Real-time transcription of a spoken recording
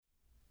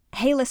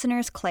Hey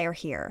listeners, Claire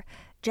here.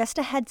 Just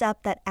a heads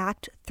up that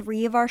Act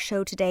 3 of our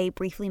show today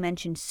briefly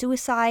mentioned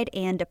suicide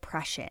and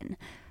depression.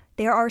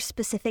 There are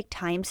specific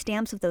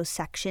timestamps of those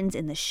sections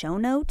in the show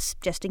notes,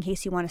 just in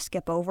case you want to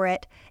skip over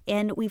it,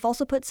 and we've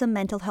also put some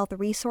mental health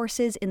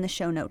resources in the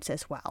show notes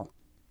as well.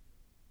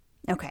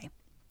 Okay,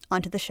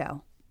 on to the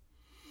show.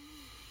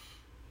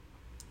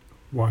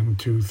 1,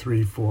 2,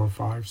 3, 4,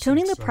 5, 6,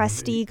 Tony 7,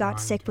 Lopresti 8, got 9,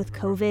 sick 10, with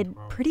 11, COVID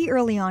 12, pretty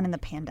early on in the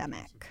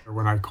pandemic.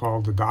 When I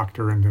called the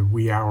doctor in the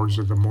wee hours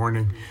of the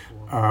morning,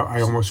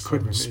 I almost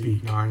couldn't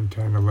speak. 9,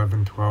 10,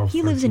 11, 12,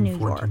 He lives in 13, New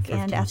 14, York, 15,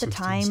 and at the 16,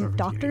 time, 17,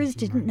 doctors 18,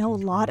 didn't know a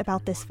 19, lot 20,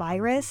 about this 21,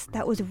 virus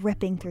that was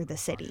ripping through the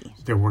city.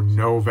 There were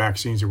no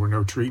vaccines, there were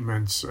no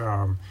treatments.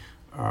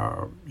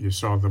 You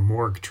saw the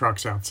morgue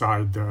trucks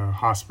outside the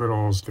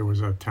hospitals. There was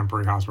a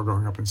temporary hospital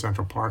going up in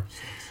Central Park.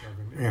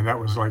 And that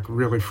was like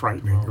really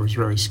frightening. It was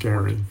really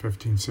scary.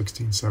 15,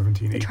 16,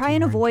 17, 18, To try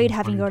and avoid 19,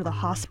 having to go to the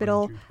 20,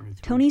 hospital, 22, 23,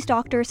 Tony's 24,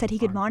 doctor said he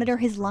could 25, monitor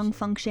his 26, lung 27,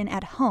 function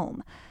at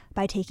home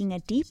by taking a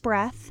deep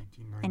breath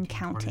 18, 19, and 20,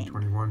 counting.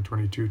 21,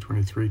 22,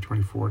 23,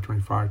 24,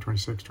 25,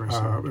 26,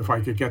 27. If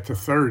I could get to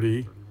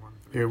 30,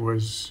 it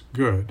was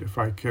good. If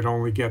I could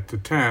only get to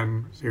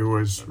 10, it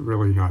was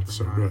really not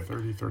so good.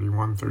 30,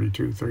 31,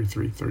 32,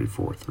 33,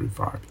 34,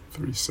 35,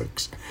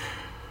 36.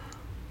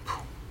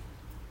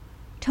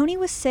 Tony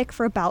was sick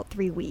for about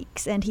 3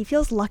 weeks, and he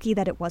feels lucky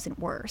that it wasn't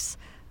worse.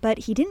 But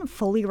he didn't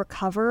fully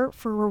recover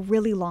for a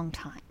really long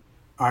time.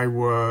 I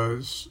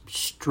was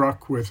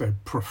struck with a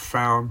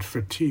profound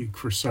fatigue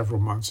for several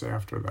months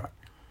after that.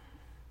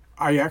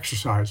 I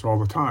exercise all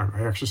the time.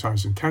 I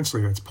exercise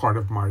intensely. That's part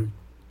of my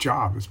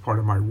job. It's part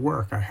of my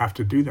work. I have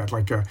to do that.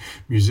 Like a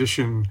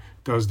musician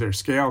does their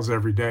scales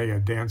every day, a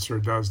dancer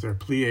does their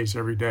pliés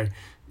every day.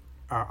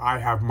 I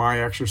have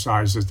my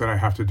exercises that I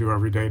have to do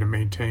every day to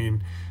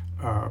maintain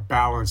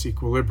balance,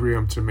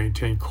 equilibrium, to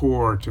maintain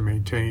core, to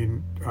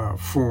maintain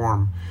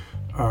form.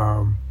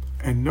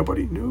 And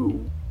nobody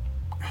knew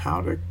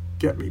how to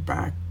get me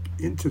back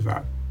into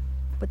that.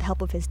 With the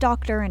help of his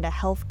doctor and a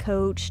health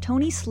coach,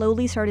 Tony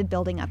slowly started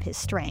building up his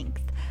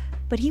strength.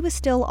 But he was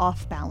still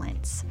off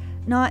balance,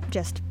 not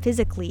just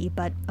physically,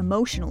 but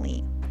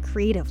emotionally,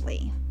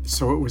 creatively.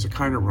 So it was a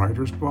kind of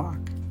writer's block.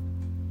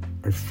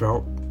 I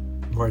felt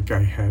like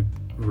I had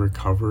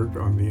recovered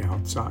on the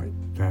outside,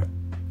 that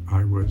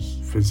I was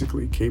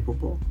physically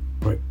capable,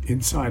 but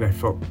inside I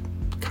felt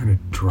kind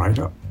of dried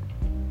up.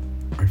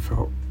 I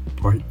felt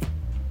like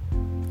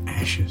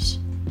ashes.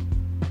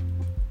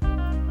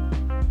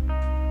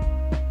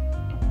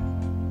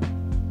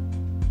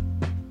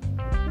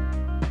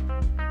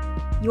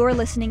 You're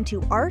listening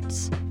to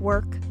Arts,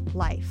 Work,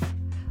 Life,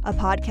 a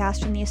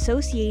podcast from the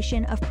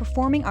Association of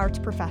Performing Arts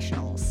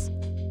Professionals.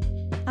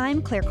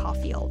 I'm Claire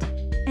Caulfield,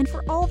 and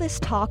for all this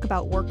talk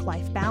about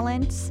work-life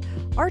balance,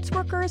 arts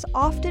workers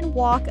often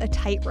walk a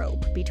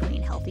tightrope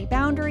between healthy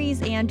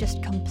boundaries and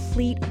just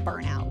complete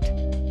burnout.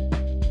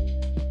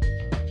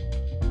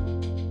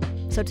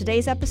 So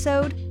today's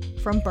episode,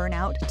 From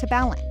Burnout to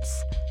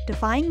Balance,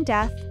 Defying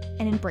Death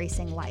and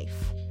Embracing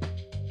Life.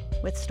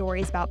 With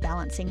stories about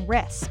balancing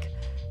risk,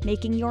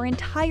 making your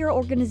entire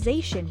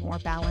organization more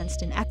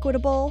balanced and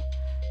equitable,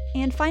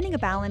 and finding a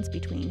balance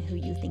between who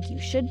you think you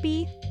should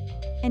be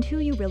and who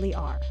you really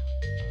are.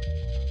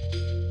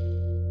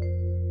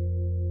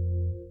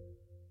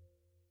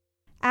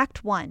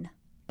 Act 1,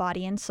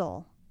 Body and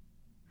Soul.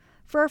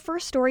 For our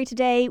first story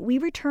today, we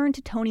return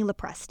to Tony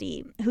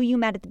Lopresti, who you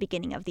met at the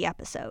beginning of the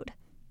episode.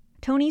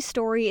 Tony's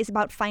story is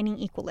about finding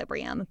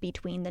equilibrium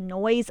between the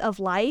noise of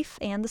life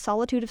and the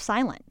solitude of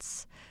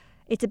silence.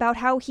 It's about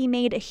how he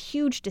made a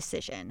huge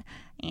decision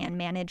and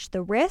managed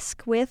the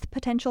risk with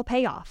potential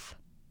payoff.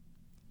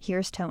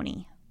 Here's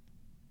Tony.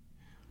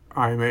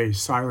 I'm a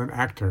silent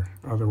actor,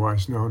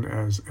 otherwise known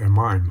as a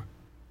mime.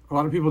 A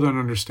lot of people don't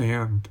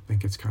understand,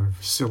 think it's kind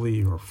of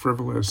silly or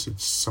frivolous.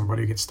 It's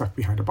somebody gets stuck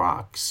behind a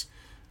box.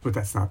 But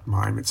that's not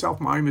mime itself.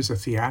 Mime is a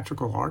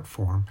theatrical art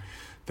form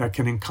that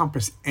can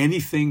encompass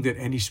anything that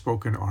any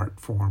spoken art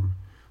form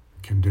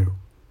can do.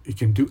 It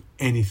can do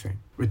anything.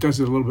 It does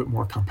it a little bit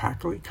more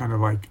compactly, kind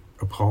of like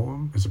a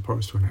poem as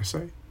opposed to an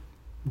essay.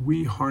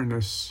 We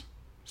harness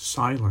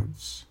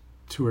silence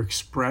to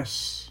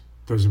express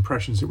those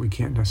impressions that we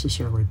can't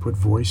necessarily put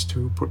voice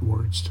to, put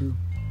words to.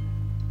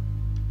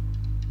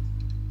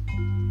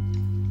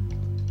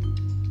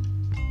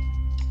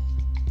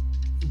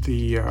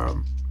 The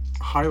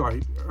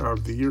highlight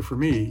of the year for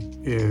me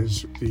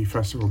is the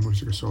Festival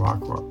Musica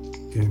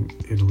Soll'Acqua in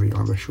Italy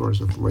on the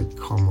shores of Lake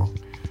Como.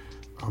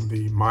 I'm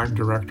the mime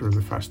director of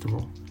the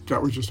festival.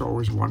 That was just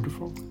always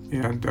wonderful.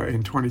 And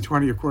in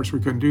 2020, of course, we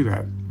couldn't do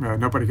that.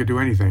 Nobody could do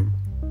anything.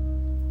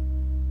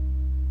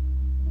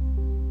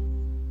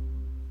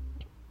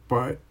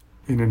 But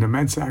in an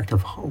immense act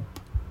of hope,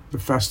 the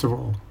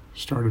festival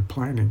started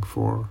planning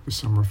for the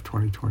summer of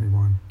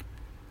 2021,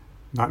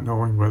 not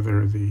knowing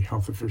whether the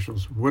health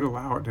officials would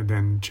allow it and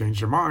then change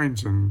their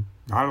minds and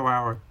not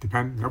allow it.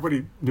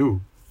 Nobody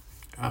knew.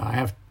 I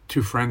have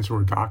two friends who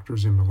are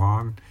doctors in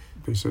Milan.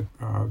 They said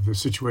the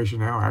situation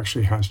now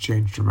actually has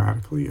changed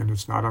dramatically, and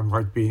it's not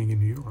unlike being in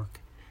New York.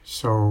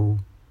 So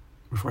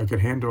if I could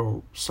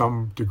handle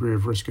some degree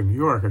of risk in New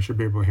York, I should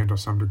be able to handle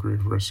some degree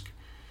of risk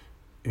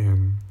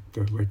in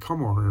the Lake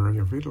Como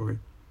area of Italy.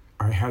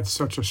 I had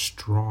such a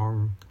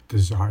strong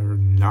desire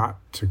not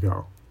to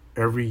go.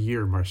 Every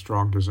year, my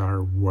strong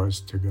desire was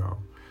to go.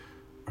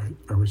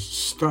 I was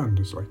stunned.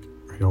 It's like,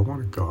 I don't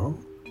want to go?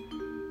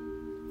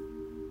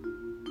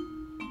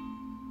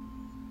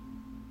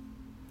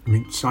 I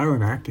mean,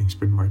 silent acting's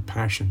been my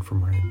passion for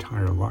my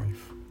entire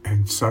life.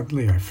 And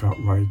suddenly I felt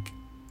like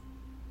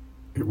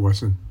it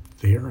wasn't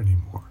there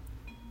anymore.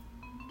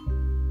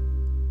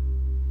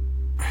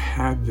 I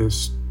had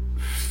this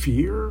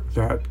fear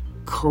that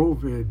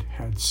COVID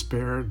had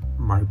spared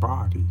my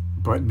body,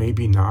 but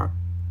maybe not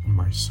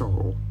my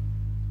soul.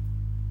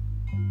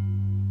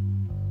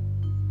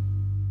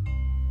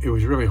 It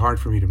was really hard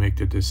for me to make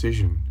the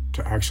decision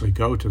to actually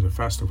go to the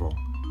festival.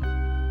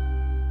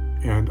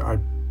 And I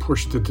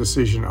pushed the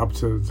decision up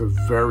to the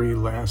very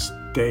last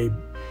day.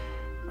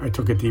 I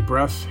took a deep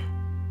breath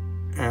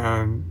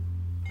and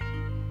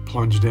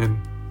plunged in,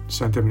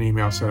 sent them an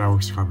email, said I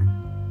was coming.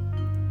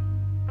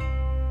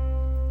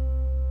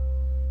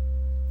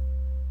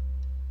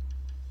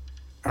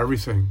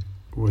 Everything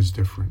was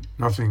different.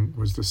 Nothing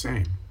was the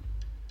same.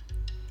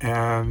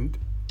 And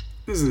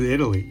this is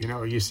Italy.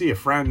 You see a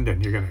friend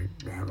and you're going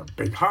to have a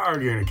big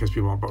hug, you're going to kiss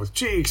people on both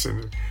cheeks.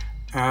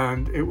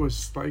 And it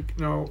was like,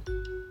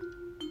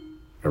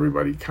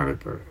 everybody kind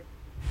of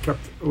kept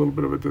a little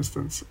bit of a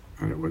distance.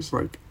 And it was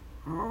like,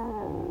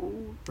 oh,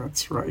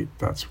 that's right.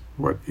 That's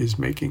what is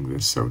making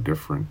this so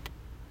different.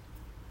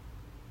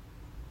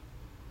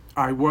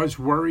 I was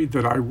worried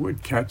that I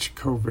would catch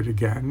COVID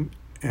again,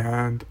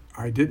 and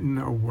I didn't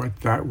know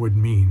what that would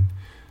mean.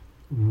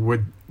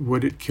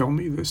 Would it kill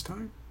me this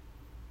time?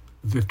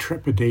 The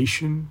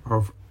trepidation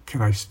of,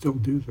 can I still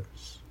do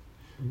this?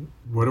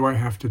 What do I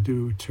have to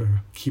do to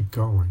keep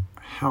going?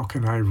 How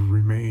can I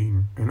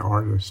remain an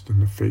artist in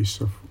the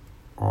face of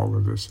all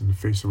of this, in the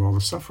face of all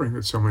the suffering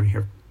that so many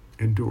have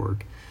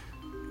endured?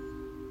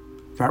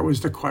 That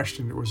was the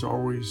question that was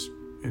always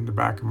in the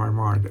back of my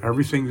mind.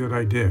 Everything that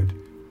I did,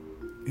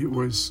 it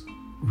was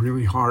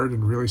really hard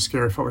and really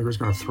scary. I felt like I was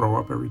going to throw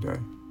up every day.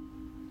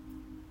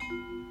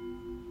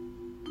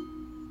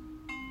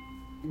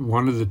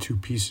 One of the two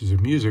pieces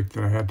of music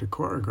that I had to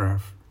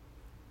choreograph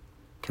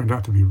turned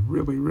out to be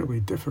really, really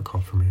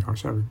difficult for me. I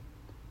was having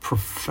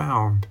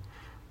profound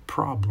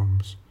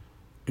problems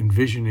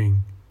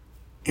envisioning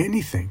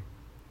anything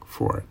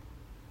for it.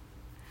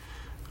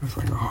 I was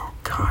like, oh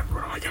God,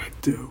 what am I going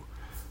to do?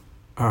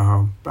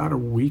 About a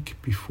week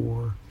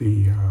before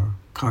the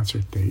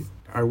concert date,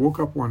 I woke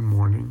up one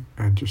morning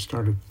and just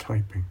started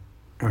typing.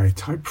 And I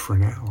typed for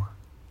an hour.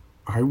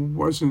 I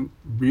wasn't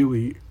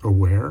really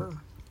aware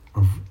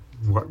of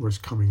what was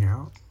coming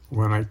out.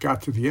 When I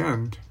got to the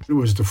end, it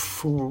was the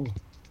full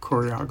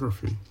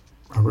choreography.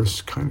 I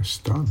was kind of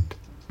stunned.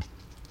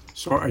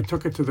 So I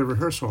took it to the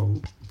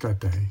rehearsal that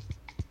day.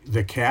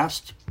 The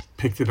cast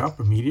picked it up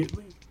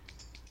immediately,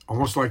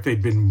 almost like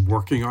they'd been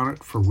working on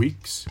it for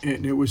weeks.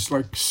 And it was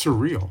like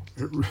surreal.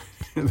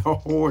 The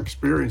whole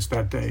experience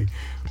that day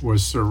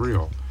was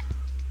surreal.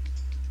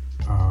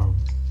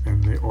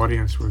 And the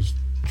audience was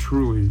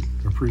truly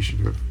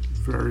appreciative.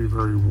 Very,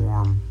 very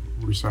warm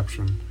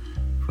reception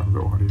from the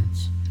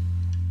audience.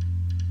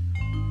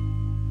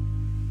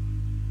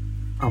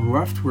 I'm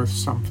left with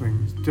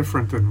something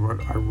different than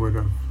what I would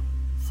have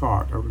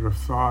thought. I would have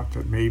thought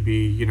that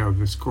maybe,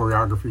 this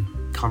choreography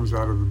comes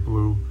out of the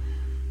blue,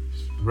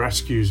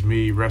 rescues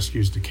me,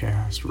 rescues the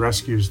cast,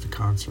 rescues the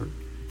concert.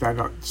 That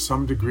to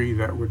some degree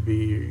that would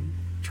be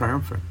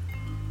triumphant.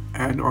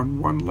 And on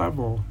one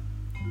level,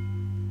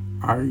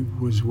 I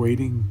was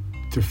waiting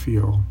to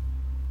feel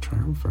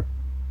triumphant,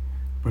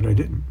 but I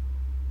didn't.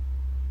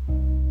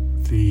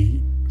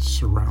 The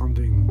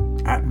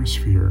surrounding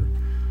atmosphere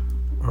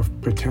of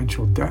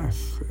potential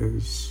death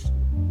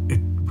it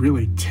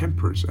really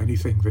tempers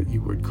anything that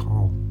you would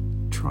call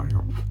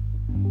triumph.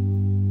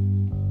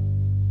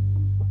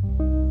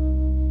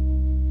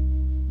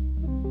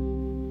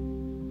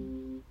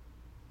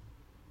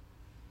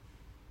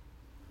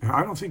 Now,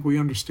 I don't think we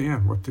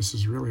understand what this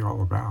is really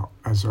all about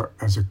as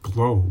a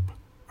globe.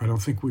 I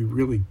don't think we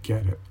really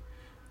get it.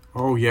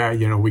 Oh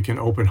yeah, we can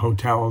open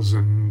hotels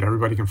and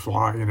everybody can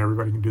fly and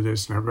everybody can do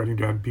this and everybody can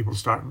do that, and people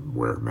start to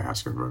wear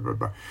masks and blah, blah,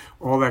 blah,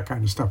 all that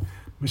kind of stuff.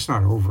 It's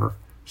not over.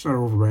 It's not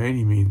over by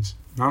any means.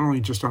 Not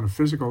only just on a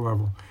physical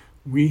level,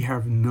 we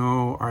have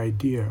no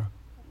idea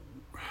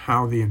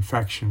how the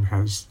infection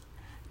has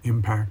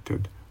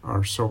impacted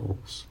our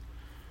souls.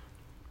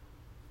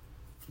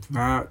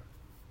 That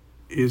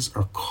is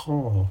a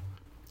call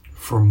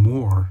for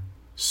more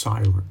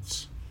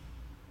silence.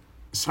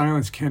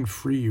 Silence can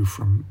free you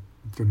from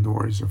the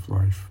noise of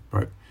life,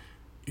 but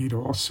it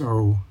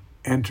also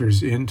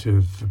enters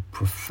into the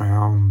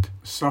profound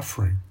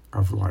suffering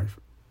of life.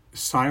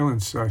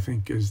 Silence, I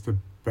think, is the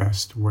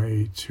best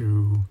way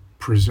to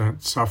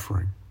present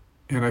suffering.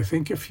 And I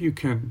think if you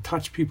can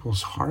touch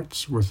people's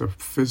hearts with a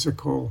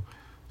physical,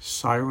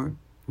 silent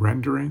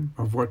rendering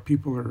of what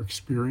people are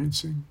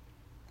experiencing,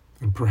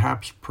 and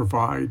perhaps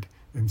provide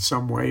in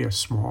some way a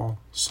small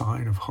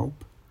sign of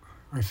hope.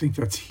 I think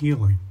that's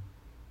healing.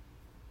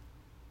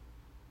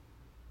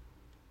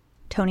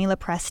 Tony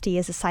Lopresti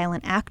is a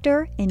silent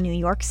actor in New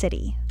York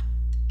City.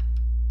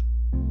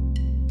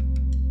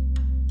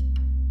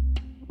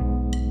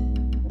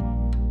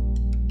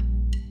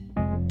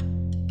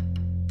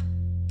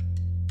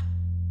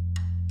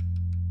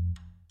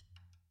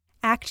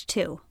 Act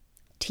 2,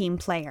 Team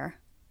Player.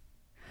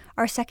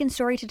 Our second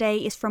story today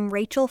is from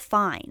Rachel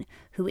Fine,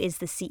 who is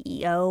the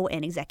CEO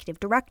and executive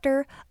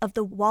director of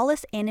the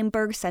Wallace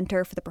Annenberg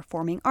Center for the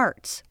Performing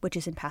Arts, which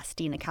is in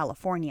Pasadena,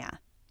 California.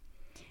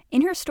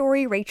 In her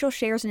story, Rachel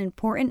shares an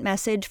important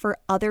message for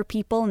other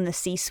people in the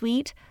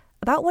C-suite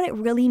about what it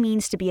really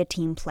means to be a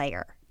team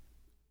player.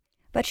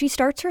 But she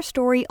starts her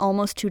story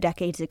almost 2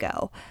 decades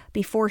ago,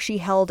 before she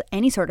held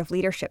any sort of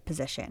leadership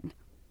position.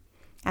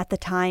 At the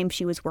time,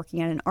 she was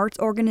working at an arts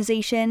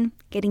organization,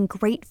 getting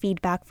great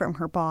feedback from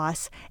her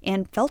boss,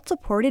 and felt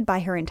supported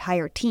by her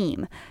entire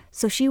team,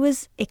 so she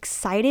was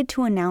excited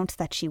to announce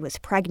that she was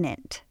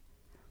pregnant.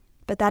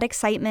 But that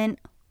excitement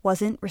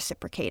wasn't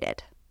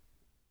reciprocated.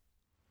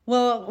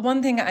 Well,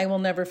 one thing I will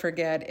never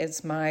forget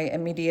is my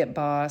immediate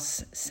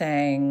boss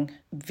saying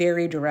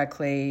very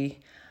directly,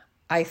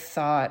 "I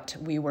thought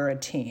we were a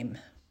team."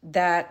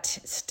 That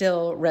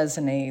still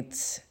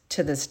resonates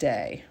to this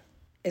day,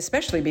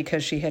 especially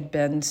because she had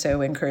been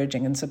so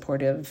encouraging and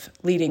supportive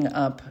leading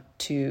up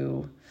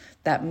to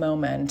that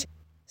moment.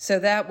 So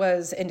that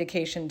was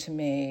indication to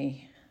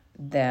me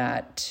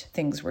that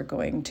things were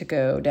going to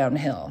go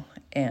downhill,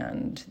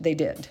 and they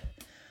did.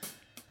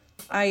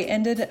 I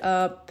ended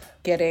up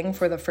getting,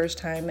 for the first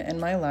time in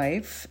my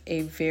life,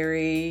 a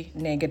very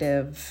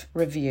negative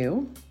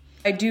review.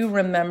 I do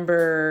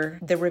remember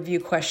the review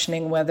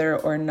questioning whether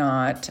or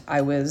not I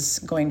was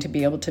going to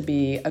be able to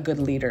be a good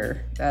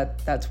leader.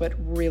 That's what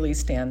really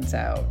stands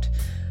out.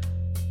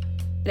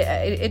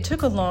 It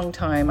took a long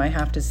time, I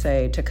have to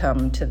say, to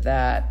come to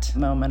that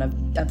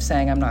moment of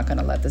saying, I'm not going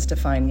to let this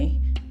define me.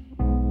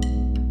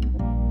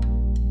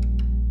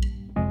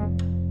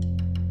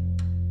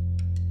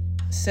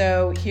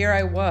 So here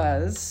I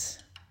was,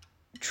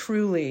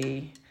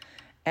 truly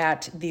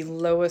at the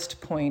lowest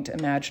point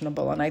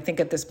imaginable. And I think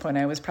at this point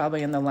I was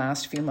probably in the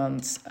last few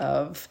months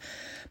of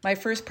my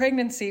first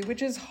pregnancy,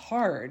 which is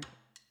hard.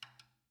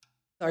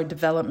 Our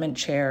development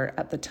chair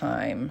at the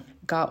time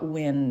got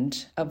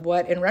wind of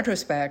what, in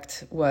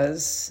retrospect,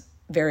 was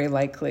very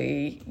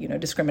likely,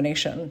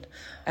 discrimination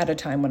at a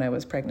time when I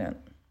was pregnant.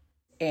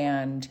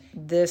 And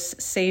this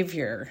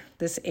savior,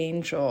 this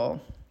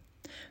angel,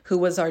 who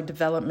was our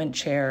development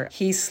chair,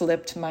 he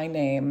slipped my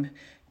name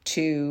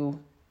to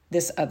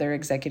this other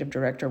executive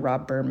director,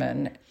 Rob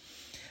Berman.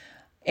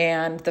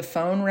 And the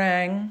phone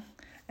rang,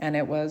 and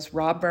it was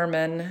Rob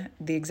Berman,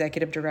 the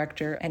executive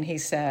director, and he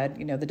said,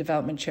 the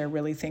development chair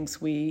really thinks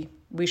we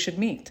should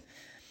meet.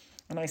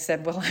 And I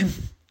said, well,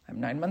 I'm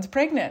 9 months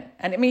pregnant.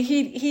 And I mean,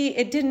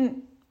 it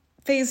didn't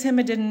faze him.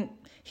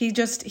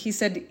 He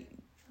said,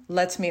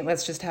 let's meet,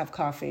 let's just have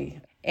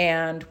coffee.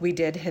 And we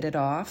did hit it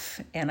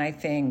off, and I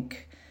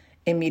think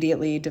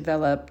immediately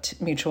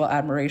developed mutual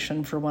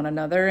admiration for one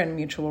another and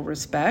mutual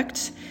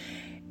respect.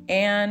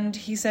 And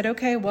he said,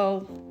 okay,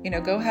 well,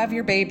 go have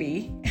your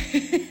baby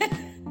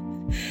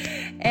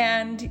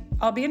and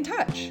I'll be in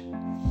touch.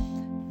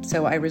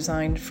 So I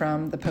resigned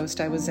from the post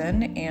I was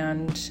in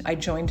and I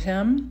joined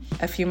him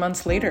a few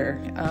months later.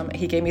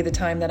 He gave me the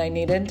time that I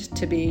needed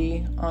to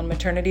be on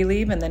maternity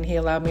leave, and then he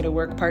allowed me to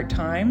work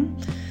part-time.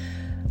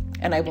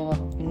 And I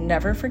will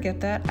never forget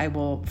that. I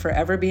will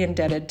forever be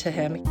indebted to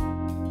him.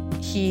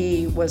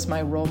 He was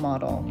my role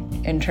model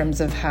in terms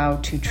of how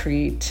to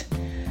treat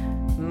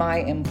my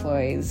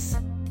employees.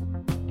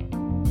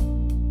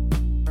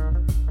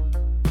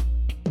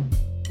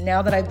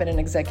 Now that I've been an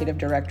executive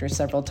director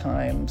several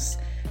times,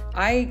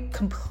 I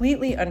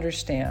completely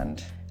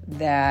understand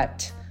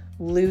that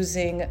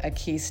losing a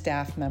key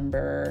staff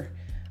member,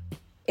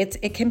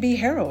 it can be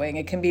harrowing.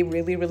 It can be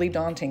really, really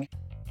daunting.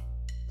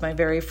 My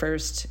very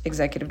first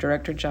executive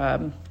director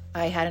job,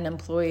 I had an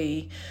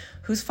employee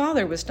whose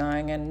father was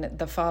dying, and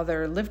the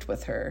father lived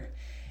with her.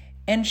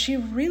 And she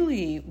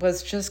really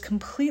was just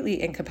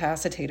completely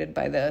incapacitated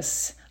by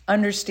this,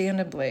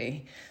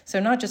 understandably.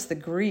 So not just the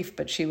grief,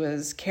 but she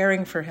was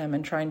caring for him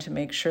and trying to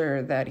make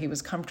sure that he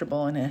was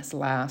comfortable in his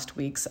last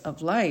weeks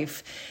of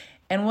life.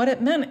 And what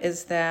it meant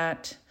is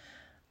that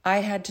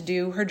I had to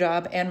do her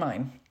job and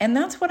mine. And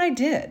that's what I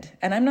did.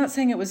 And I'm not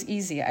saying it was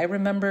easy. I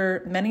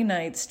remember many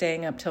nights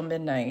staying up till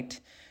midnight,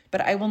 but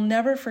I will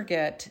never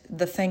forget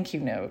the thank you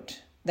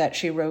note that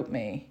she wrote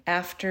me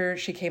after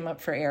she came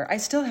up for air. I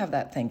still have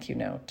that thank you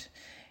note.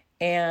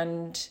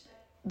 And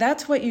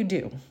that's what you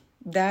do.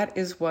 That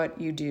is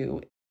what you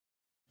do.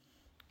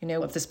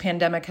 If this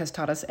pandemic has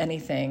taught us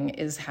anything,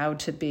 is how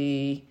to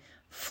be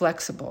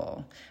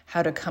flexible,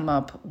 how to come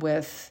up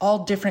with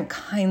all different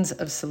kinds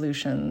of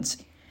solutions.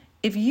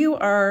 If you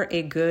are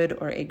a good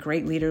or a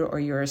great leader, or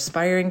you're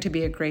aspiring to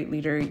be a great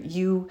leader,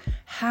 you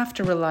have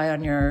to rely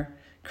on your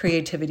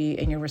creativity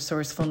and your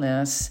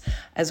resourcefulness,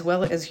 as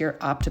well as your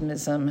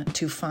optimism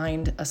to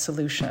find a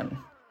solution.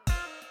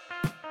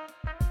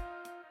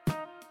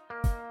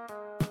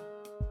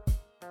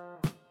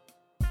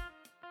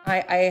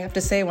 I have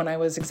to say, when I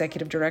was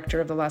executive director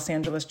of the Los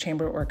Angeles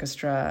Chamber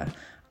Orchestra,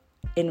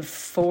 in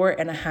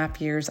 4.5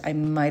 years, I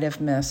might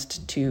have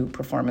missed 2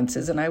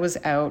 performances, and I was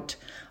out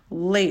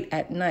late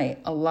at night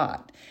a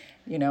lot.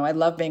 You know, I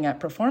love being at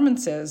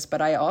performances,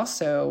 but I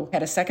also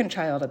had a second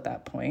child at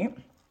that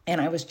point,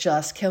 and I was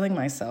just killing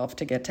myself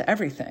to get to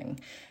everything.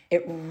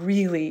 It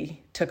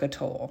really took a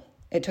toll.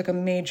 It took a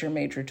major,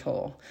 major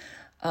toll.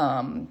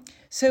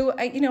 So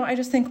I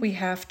just think we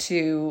have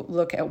to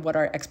look at what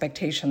our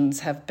expectations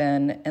have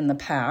been in the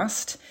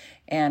past,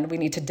 and we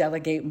need to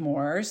delegate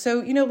more.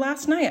 So,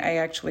 last night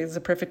is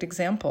a perfect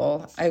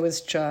example. I was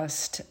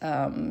just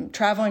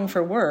traveling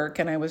for work,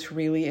 and I was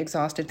really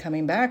exhausted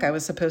coming back. I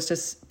was supposed to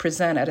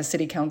present at a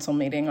city council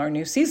meeting our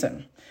new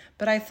season.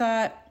 But I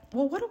thought,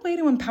 well, what a way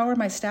to empower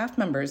my staff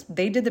members.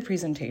 They did the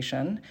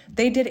presentation.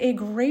 They did a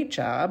great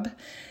job.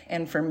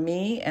 And for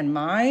me and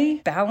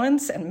my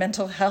balance and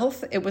mental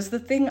health, it was the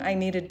thing I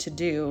needed to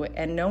do,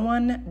 and no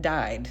one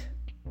died.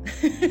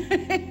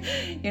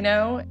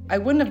 I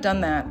wouldn't have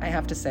done that, I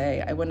have to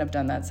say. I wouldn't have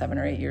done that 7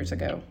 or 8 years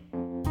ago.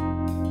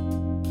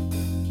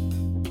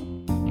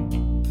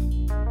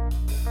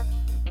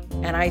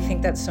 And I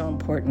think that's so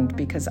important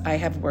because I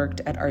have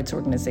worked at arts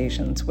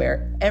organizations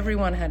where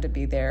everyone had to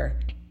be there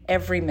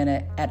every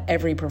minute at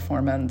every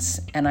performance,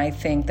 and I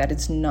think that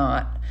it's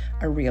not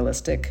a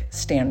realistic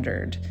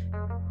standard.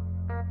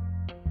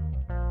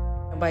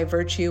 By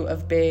virtue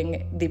of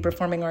being the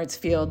performing arts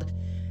field,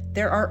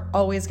 there are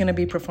always going to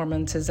be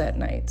performances at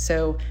night.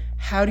 So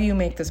how do you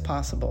make this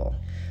possible?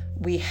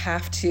 We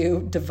have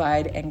to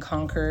divide and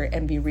conquer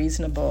and be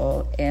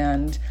reasonable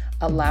and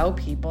allow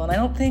people. And I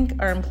don't think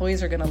our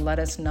employees are going to let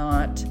us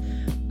not.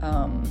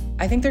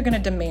 I think they're going to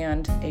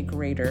demand a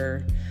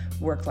greater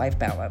work-life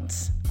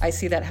balance. I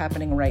see that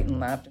happening right and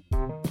left,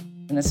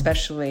 and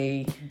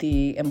especially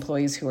the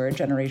employees who are a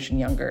generation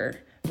younger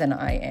than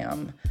I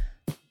am.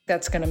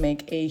 That's going to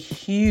make a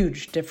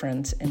huge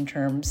difference in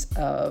terms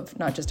of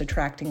not just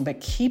attracting,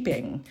 but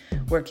keeping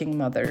working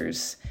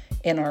mothers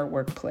in our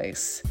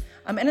workplace.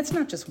 And it's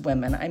not just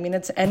women. I mean,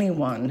 it's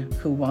anyone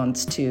who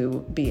wants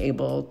to be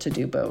able to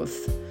do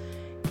both.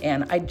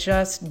 And I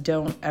just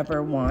don't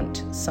ever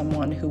want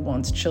someone who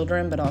wants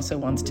children, but also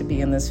wants to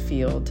be in this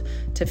field,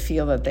 to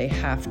feel that they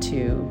have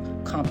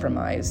to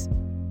compromise.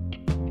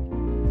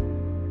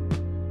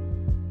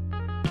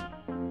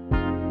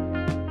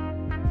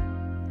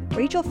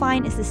 Rachel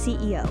Fine is the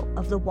CEO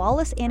of the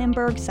Wallace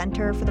Annenberg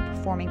Center for the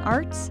Performing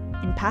Arts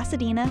in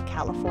Pasadena,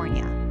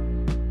 California.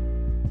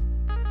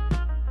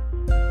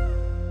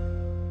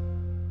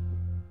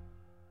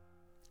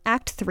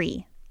 Act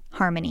 3,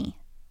 Harmony.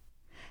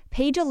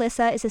 Paige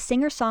Alyssa is a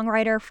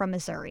singer-songwriter from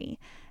Missouri,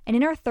 and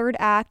in our third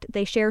act,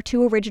 they share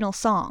 2 original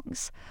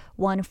songs,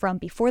 one from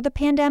before the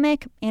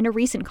pandemic and a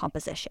recent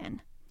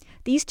composition.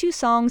 These 2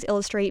 songs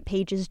illustrate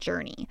Paige's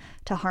journey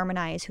to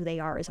harmonize who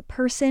they are as a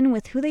person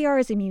with who they are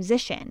as a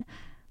musician,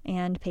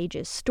 and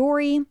Paige's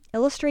story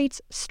illustrates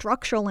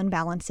structural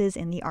imbalances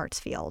in the arts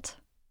field.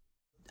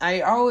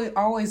 I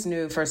always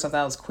knew, first off,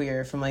 that I was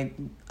queer from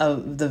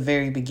the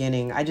very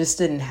beginning. I just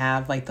didn't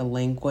have the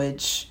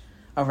language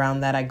around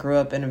that. I grew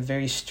up in a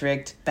very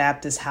strict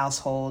Baptist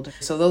household.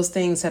 So those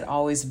things had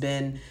always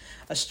been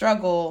a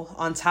struggle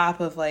on top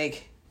of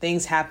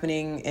things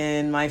happening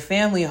in my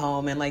family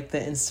home and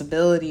the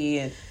instability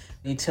and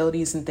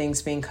utilities and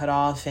things being cut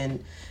off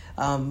and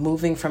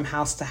moving from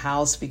house to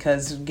house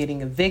because of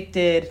getting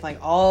evicted.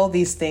 All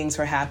these things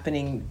were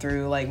happening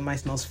through my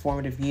most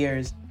formative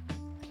years.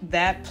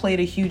 That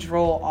played a huge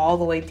role all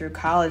the way through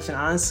college and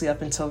honestly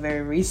up until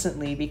very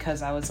recently,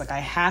 because I was I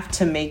have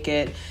to make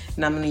it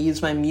and I'm going to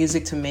use my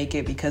music to make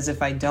it, because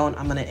if I don't,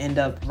 I'm going to end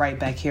up right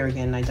back here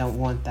again, and I don't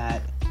want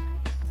that.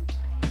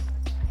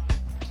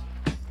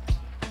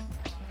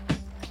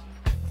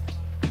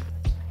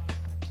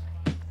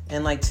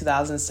 In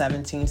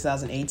 2017,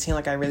 2018,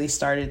 I really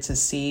started to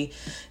see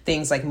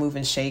things move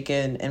and shake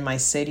in my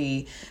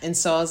city. And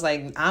so I was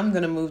I'm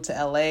going to move to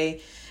LA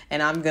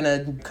and I'm going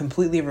to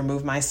completely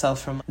remove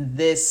myself from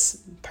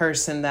this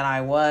person that I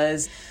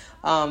was.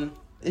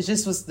 It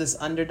just was this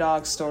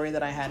underdog story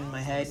that I had in my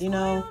head,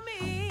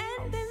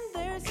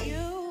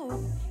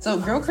 So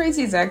Girl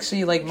Crazy is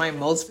actually my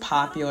most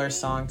popular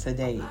song to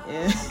date.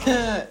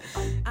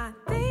 I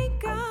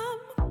think I'm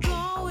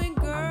going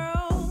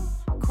girl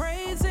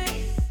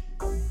crazy.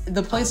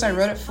 The place I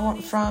wrote it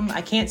from,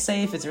 I can't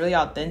say if it's really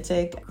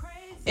authentic.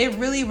 It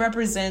really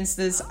represents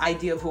this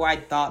idea of who I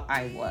thought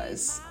I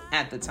was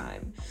at the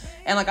time.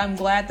 And I'm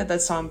glad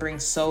that song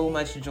brings so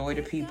much joy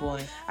to people.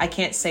 And I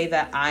can't say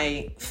that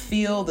I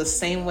feel the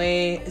same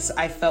way as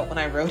I felt when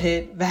I wrote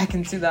it back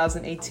in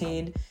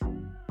 2018.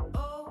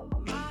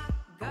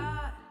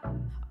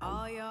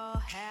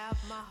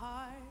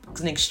 It's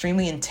an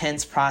extremely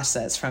intense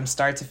process from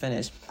start to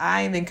finish.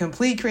 I'm in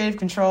complete creative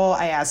control.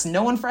 I ask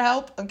no one for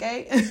help,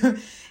 okay?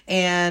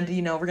 And,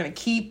 we're going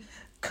to keep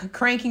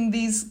cranking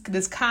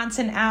this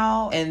content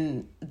out.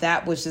 And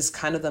that was just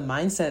kind of the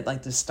mindset,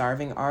 the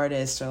starving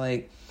artist,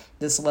 or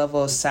this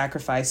level of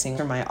sacrificing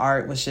for my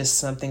art was just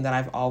something that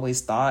I've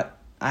always thought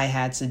I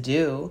had to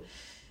do.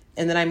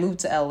 And then I moved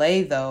to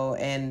LA though,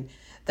 and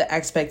the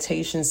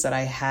expectations that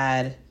I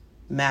had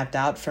mapped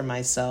out for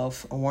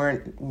myself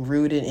weren't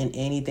rooted in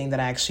anything that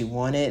I actually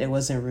wanted. It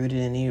wasn't rooted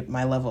in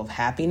my level of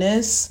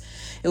happiness.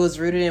 It was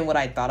rooted in what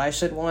I thought I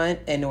should want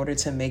in order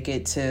to make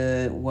it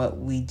to what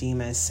we deem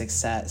as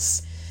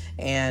success.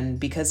 And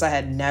because I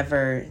had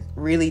never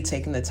really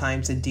taken the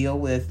time to deal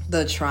with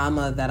the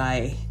trauma that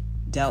I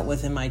dealt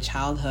with in my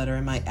childhood or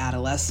in my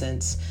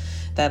adolescence,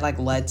 that like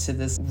led to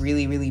this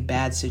really, really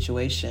bad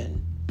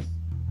situation.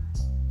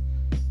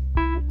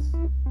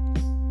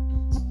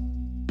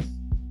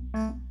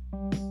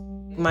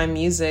 My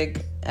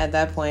music at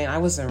that point, I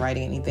wasn't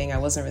writing anything. I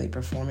wasn't really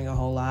performing a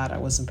whole lot. I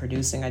wasn't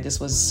producing. I just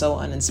was so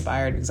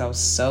uninspired because I was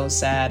so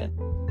sad.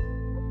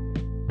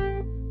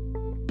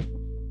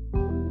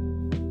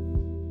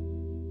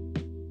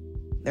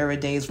 There were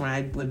days when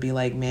I would be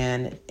like,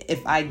 man,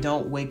 if I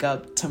don't wake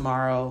up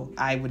tomorrow,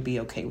 I would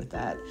be okay with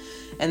that.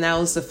 And that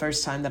was the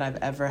first time that I've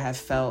ever have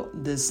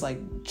felt this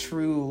like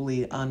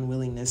truly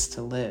unwillingness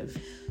to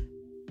live.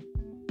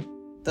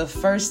 The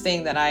first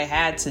thing that I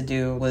had to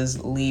do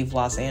was leave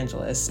Los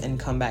Angeles and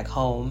come back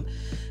home.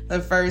 The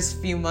first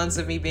few months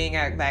of me being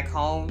back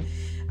home,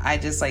 I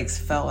just like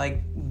felt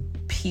like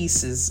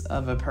pieces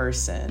of a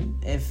person,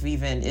 if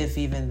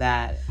even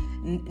that.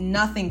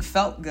 Nothing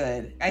felt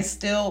good. I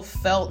still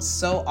felt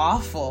so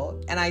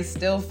awful, and I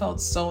still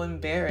felt so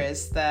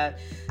embarrassed that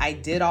I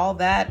did all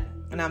that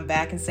and I'm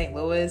back in St.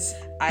 Louis.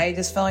 I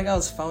just felt like I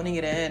was phoning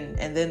it in,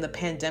 and then the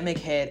pandemic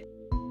hit.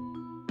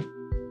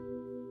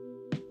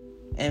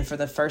 And for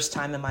the first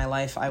time in my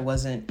life, I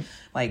wasn't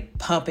like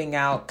pumping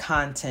out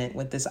content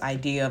with this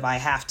idea of I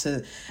have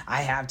to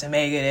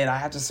make it, I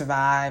have to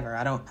survive, or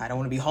I don't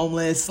want to be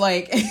homeless.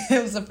 Like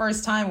it was the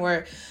first time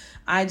where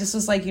I just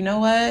was like, you know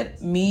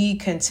what? Me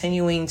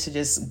continuing to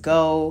just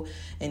go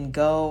and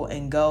go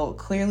and go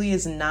clearly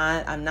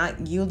I'm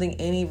not yielding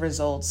any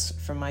results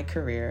from my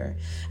career.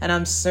 And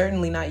I'm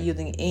certainly not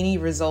yielding any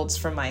results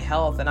from my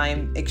health. And I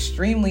am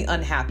extremely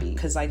unhappy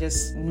because I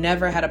just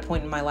never had a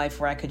point in my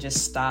life where I could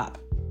just stop.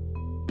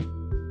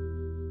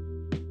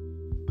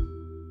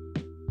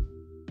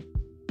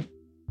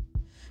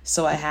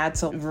 So I had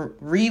to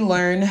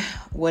relearn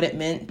what it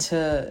meant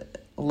to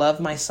love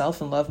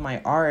myself and love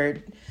my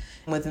art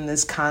within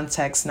this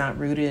context, not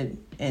rooted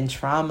in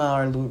trauma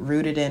or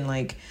rooted in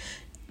like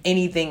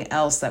anything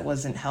else that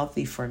wasn't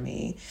healthy for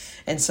me.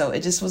 And so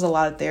it just was a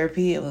lot of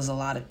therapy. It was a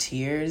lot of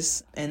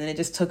tears. And then it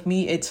took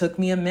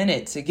me a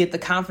minute to get the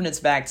confidence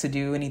back to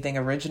do anything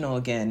original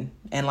again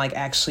and like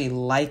actually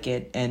like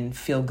it and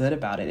feel good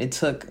about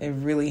it. It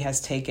really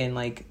has taken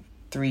like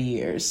 3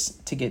 years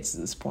to get to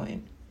this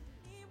point.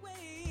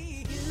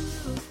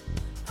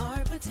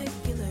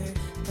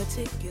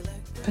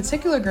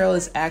 Particular Girl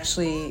is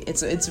actually,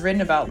 it's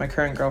written about my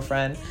current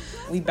girlfriend.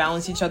 We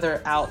balance each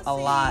other out a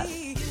lot.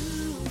 She's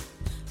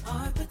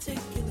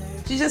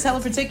just hella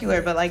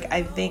particular, but like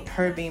I think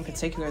her being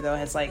particular though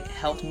has like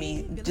helped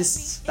me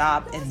just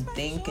stop and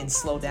think and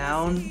slow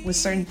down with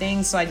certain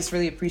things. So I just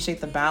really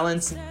appreciate the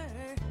balance.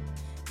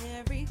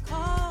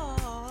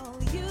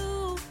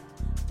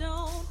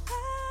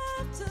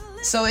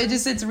 So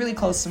it's really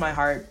close to my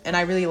heart, and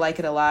I really like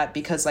it a lot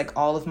because like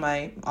all of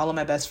my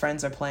best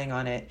friends are playing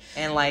on it,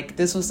 and like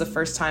this was the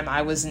first time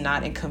I was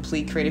not in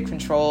complete creative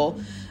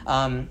control,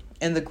 and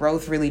the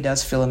growth really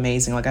does feel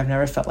amazing. Like I've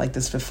never felt like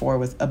this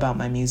before about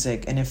my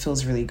music, and it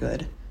feels really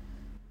good.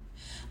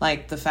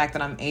 Like the fact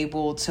that I'm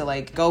able to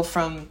like go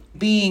from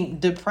being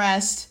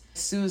depressed,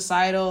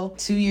 suicidal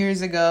 2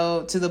 years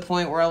ago to the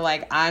point where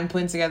like I'm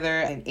putting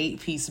together an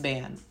 8-piece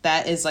band.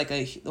 That is like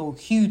a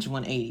huge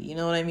 180. You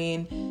know what I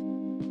mean?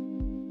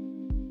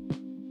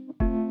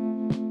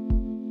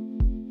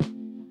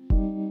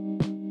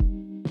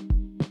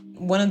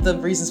 One of the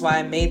reasons why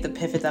I made the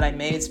pivot that I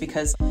made is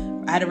because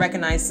I had to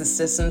recognize the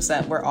systems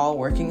that we're all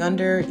working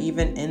under,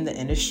 even in the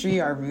industry,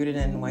 are rooted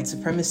in white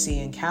supremacy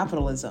and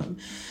capitalism.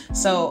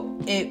 So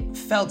it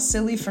felt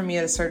silly for me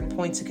at a certain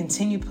point to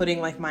continue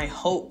putting like my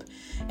hope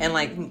and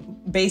like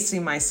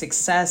basing my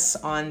success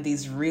on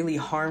these really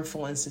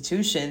harmful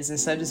institutions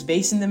instead of just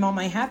basing them on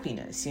my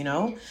happiness, you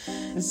know?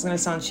 This is gonna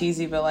sound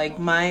cheesy, but like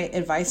my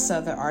advice to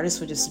other artists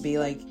would just be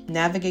like,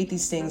 navigate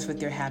these things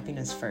with your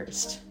happiness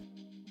first.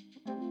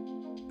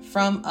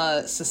 From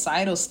a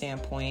societal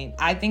standpoint,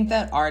 I think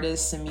that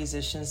artists and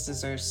musicians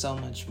deserve so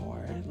much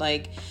more.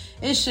 Like,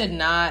 it should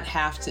not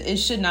have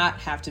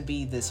to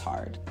be this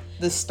hard.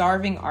 The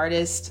starving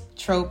artist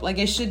trope, like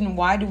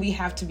why do we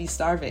have to be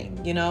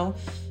starving, you know?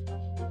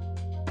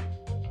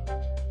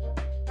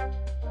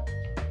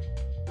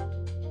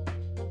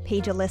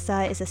 Paige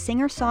Alyssa is a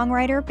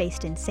singer-songwriter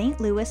based in St.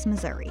 Louis,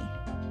 Missouri.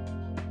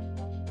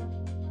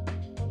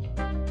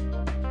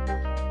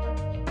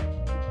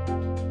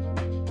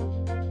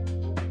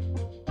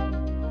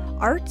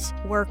 Arts,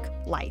 Work,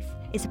 Life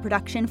is a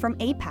production from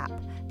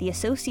APAP, the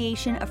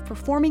Association of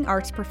Performing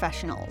Arts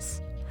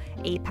Professionals.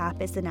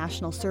 APAP is the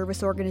national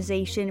service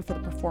organization for the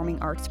performing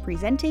arts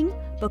presenting,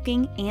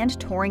 booking, and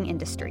touring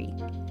industry.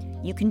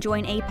 You can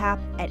join APAP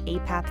at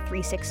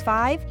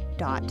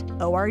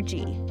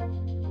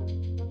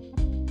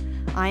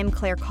apap365.org. I'm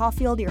Claire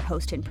Caulfield, your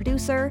host and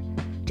producer.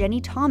 Jenny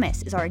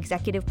Thomas is our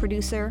executive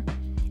producer.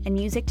 And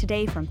music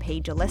today from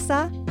Paige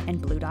Alyssa and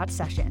Blue Dot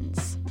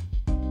Sessions.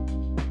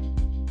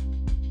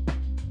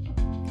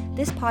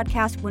 This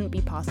podcast wouldn't be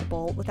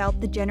possible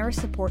without the generous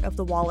support of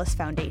the Wallace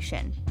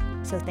Foundation,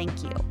 so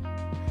thank you.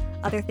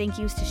 Other thank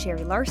yous to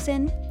Sherry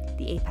Larson,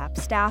 the APAP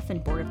staff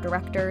and board of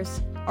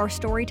directors, our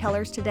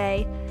storytellers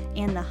today,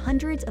 and the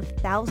hundreds of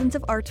thousands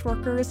of arts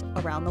workers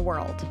around the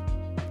world.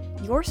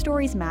 Your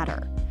stories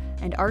matter,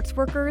 and arts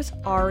workers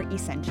are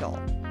essential.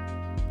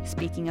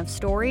 Speaking of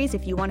stories,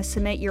 if you want to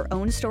submit your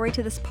own story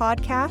to this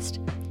podcast,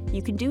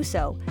 you can do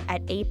so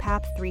at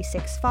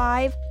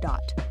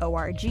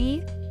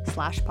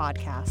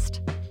apap365.org/podcast.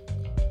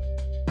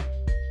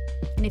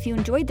 And if you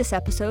enjoyed this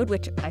episode,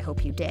 which I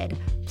hope you did,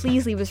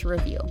 please leave us a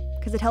review,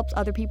 because it helps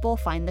other people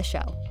find the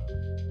show.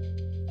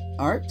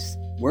 Arts,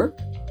 work,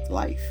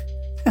 life.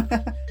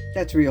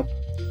 That's real.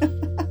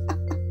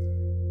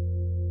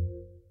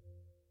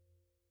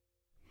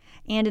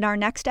 And in our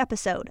next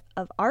episode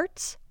of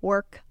Arts,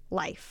 Work,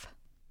 Life.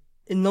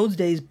 In those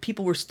days,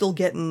 people were still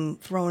getting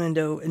thrown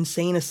into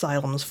insane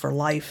asylums for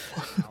life.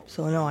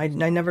 So no, I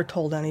never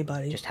told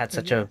anybody. Just had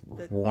such a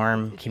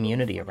warm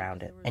community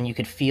around it. And you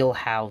could feel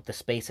how the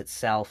space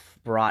itself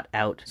brought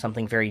out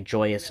something very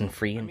joyous and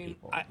free in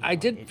people. I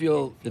did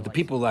feel that the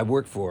people I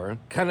worked for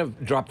kind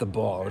of dropped the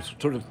ball, or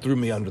sort of threw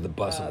me under the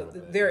bus a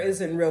little. There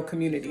isn't real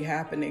community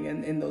happening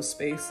in those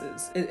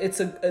spaces. It's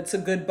a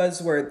good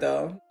buzzword,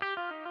 though.